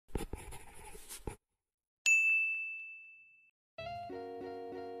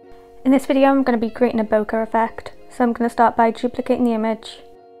In this video I'm going to be creating a bokeh effect, so I'm going to start by duplicating the image,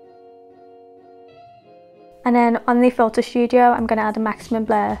 and then on the photo studio I'm going to add a maximum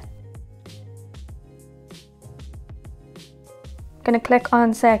blur. I'm going to click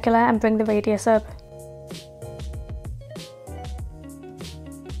on circular and bring the radius up.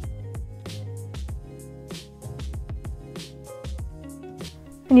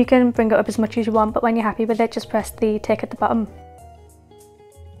 And you can bring it up as much as you want, but when you're happy with it, just press the tick at the bottom.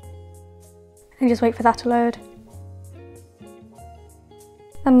 And just wait for that to load.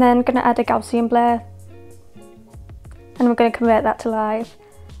 I'm then going to add a Gaussian blur. And we're going to convert that to live.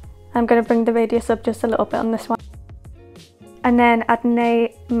 I'm going to bring the radius up just a little bit on this one. And then adding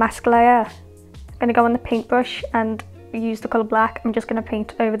a mask layer. I'm going to go on the paintbrush and use the colour black. I'm just going to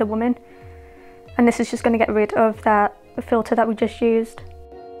paint over the woman. And this is just going to get rid of that filter that we just used.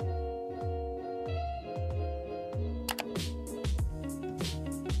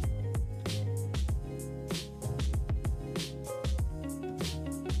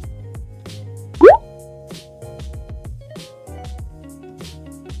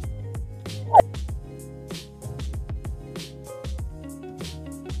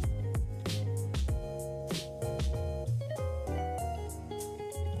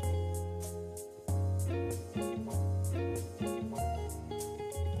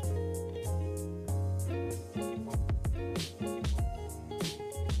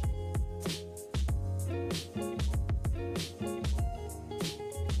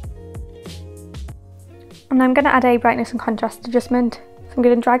 And I'm going to add a brightness and contrast adjustment. So I'm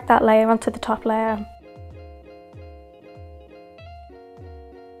going to drag that layer onto the top layer.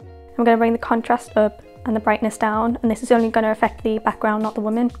 I'm going to bring the contrast up and the brightness down, and this is only going to affect the background, not the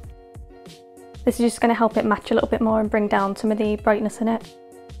woman. This is just going to help it match a little bit more and bring down some of the brightness in it.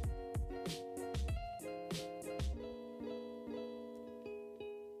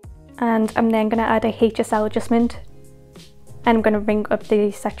 And I'm then going to add a HSL adjustment, and I'm going to bring up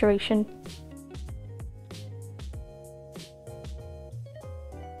the saturation.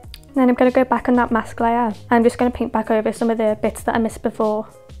 Then I'm going to go back on that mask layer. I'm just going to paint back over some of the bits that I missed before.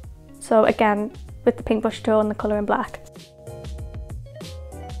 So again, with the paintbrush tool and the colour in black.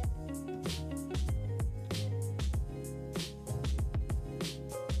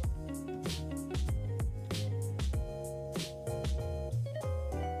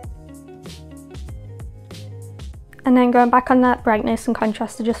 And then going back on that brightness and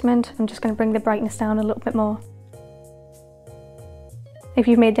contrast adjustment, I'm just going to bring the brightness down a little bit more. If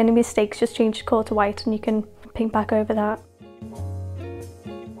you've made any mistakes, just change the colour to white and you can paint back over that.